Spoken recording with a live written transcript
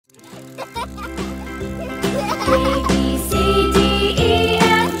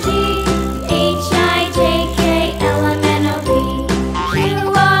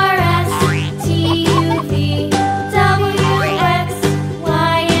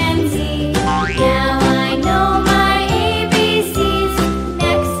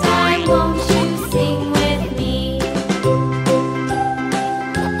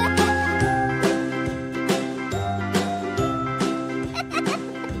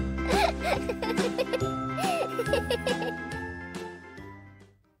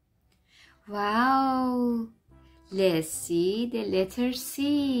Wow! Let's see the letter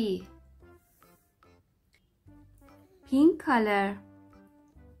C. Pink color.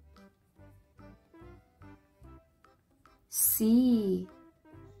 C.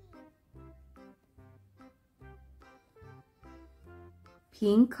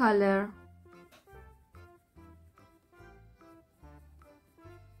 Pink color.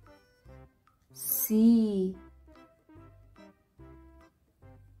 C.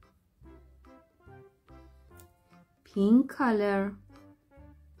 Pink color.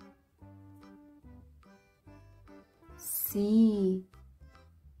 C.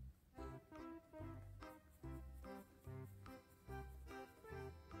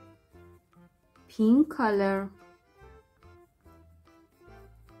 Pink color.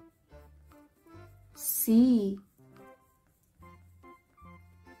 C.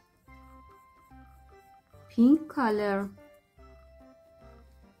 Pink color.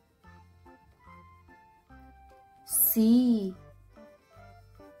 C.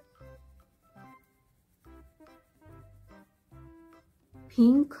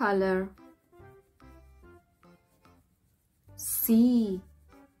 Pink color. C.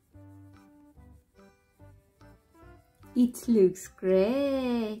 It looks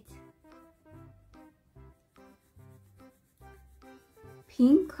great.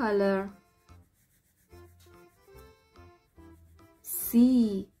 Pink color.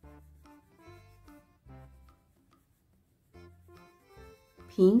 C.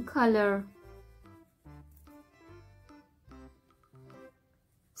 Pink color.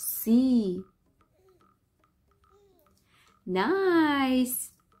 C.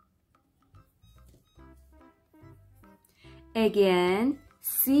 Nice. Again,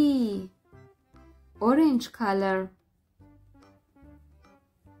 C. Orange color.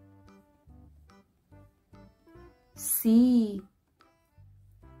 C.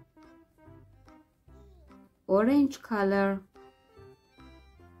 Orange color.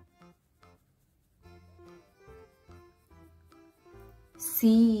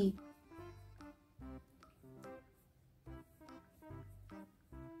 C.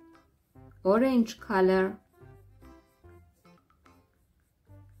 Orange color.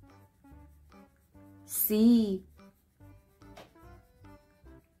 C.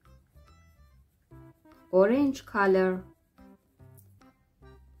 Orange color.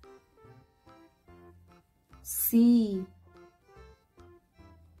 C.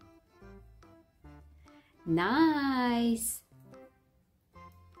 Nice.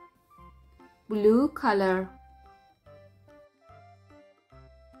 Blue color.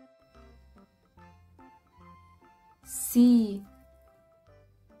 C.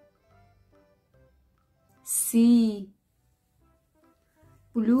 C.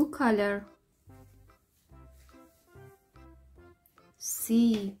 Blue color.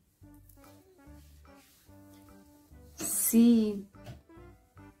 C. C.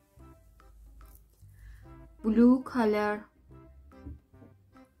 Blue color.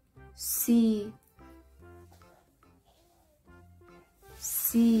 C.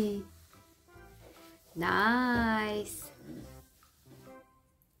 C. Nice.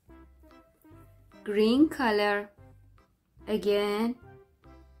 Green color. Again.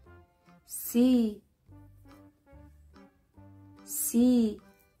 C. C.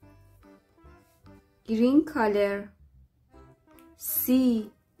 Green color.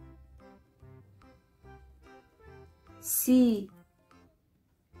 C. C.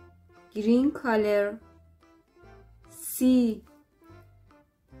 Green color. C.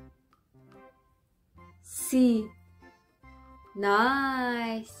 C.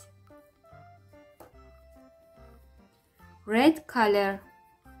 Nice. Red color.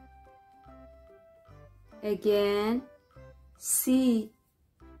 Again. C.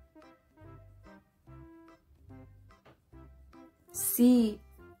 C.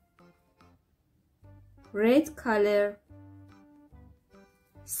 Red color.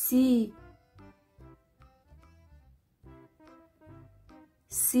 C.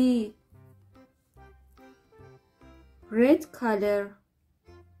 C. Red color.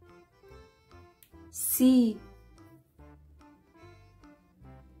 C.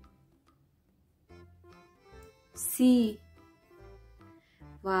 C.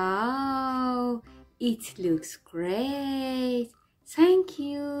 Wow, it looks great. Thank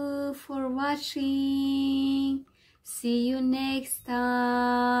you for watching. See you next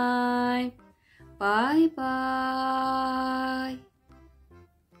time. Bye bye.